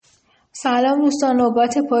سلام دوستان،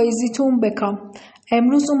 نوبت پاییزیتون بکام.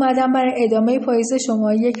 امروز اومدم برای ادامه پاییز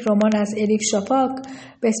شما یک رمان از الیف شافاک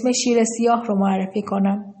به اسم شیر سیاه رو معرفی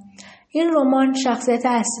کنم. این رمان شخصیت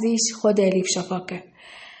اصلیش خود الیف شافاکه.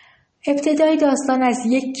 ابتدای داستان از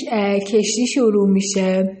یک کشتی شروع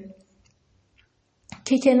میشه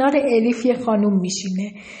که کنار الیف یه خانوم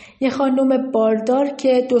میشینه، یه خانوم باردار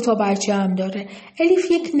که 2 بچه هم داره.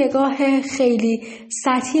 الیف یک نگاه خیلی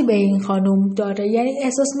سطحی به این خانوم داره، یعنی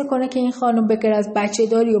احساس میکنه که این خانوم بغیر از بچه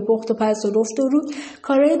داری و پخت و پز و رفت و رود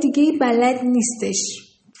کارهای دیگه‌ای بلد نیستش،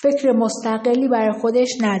 فکر مستقلی برای خودش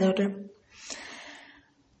نداره.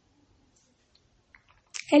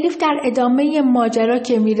 الیف در ادامه ماجرا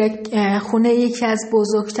که میره خونه یکی از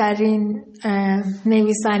بزرگترین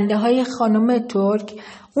نویسنده های خانم ترک،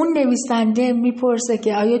 اون نویسنده میپرسه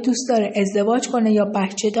که آیا دوست داره ازدواج کنه یا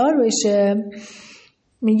بچه دار بشه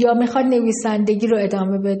یا میخواد نویسندگی رو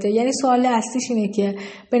ادامه بده. یعنی سوال اصلیش اینه که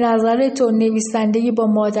به نظر تو نویسندگی با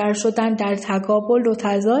مادر شدن در تقابل و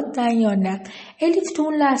تضادن یا نه. الیف تو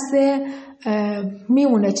اون لحظه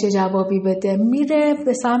میمونه چه جوابی بده، میره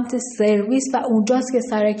به سمت سرویس و اونجاست که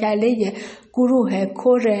سرکله گروه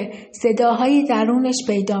کره صداهای درونش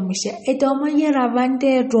پیدا میشه. ادامه روند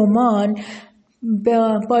رمان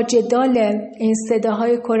با جدال این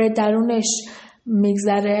صداهای کره درونش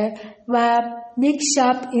میگذره و یک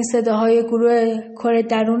شب این صداهای گروه کره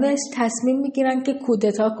درونش تصمیم میگیرن که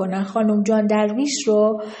کودتا کنن، خانم جان درویش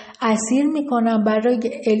رو اسیر میکنن، برای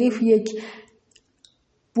الیف یک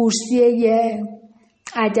بورسیه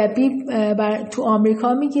ادبی تو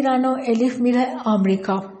آمریکا میگیرن و الیف میره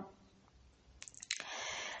آمریکا.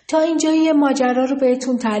 تا اینجا یه ماجرا رو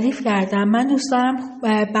بهتون تعریف کردم. من دوست دارم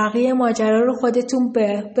بقیه ماجرا رو خودتون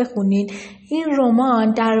بخونین. این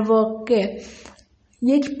رمان در واقع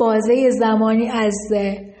یک بازه زمانی از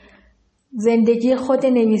زندگی خود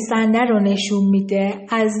نویسنده رو نشون میده،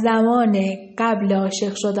 از زمان قبل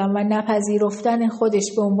عاشق شدن و نپذیرفتن خودش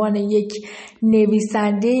به عنوان یک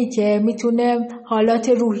نویسنده‌ای که میتونه حالات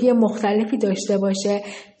روحی مختلفی داشته باشه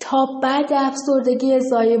تا بعد افسردگی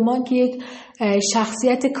زایمان که یک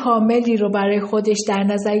شخصیت کاملی رو برای خودش در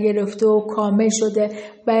نظر گرفته و کامل شده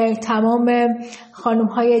و تمام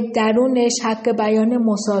خانم‌های درونش حق بیان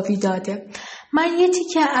مساوی داده. من یه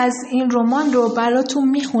تیکه از این رمان رو براتون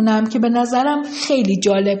میخونم که به نظرم خیلی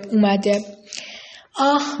جالب اومده.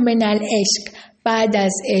 آه من العشق، بعد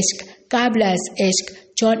از عشق، قبل از عشق،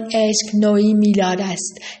 چون عشق نوعی میلاد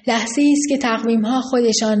است. لحظه است که تقویم‌ها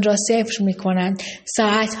خودشان را صفر می‌کنند،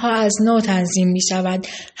 ساعت‌ها از نو تنظیم می‌شوند.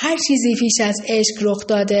 هر چیزی پیش از عشق رخ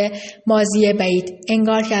داده، ماضی بعید،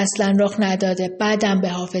 انگار که اصلاً رخ نداده، بعدم به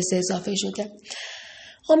حافظه اضافه شده.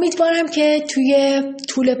 امیدوارم که توی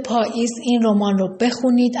طول پاییز این رمان رو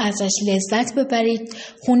بخونید، ازش لذت ببرید.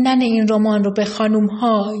 خوندن این رمان رو به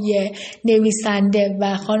خانوم‌های نویسنده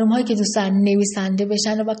و خانوم‌هایی که دوست دارن نویسنده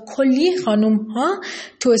بشن و کلی خانوم‌ها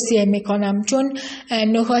توصیه میکنم، چون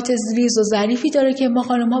نکات ریز و ظریفی داره که ما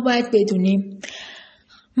خانوم‌ها باید بدونیم.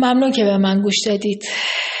 ممنون که به من گوش دادید.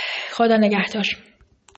 خدا نگهدار.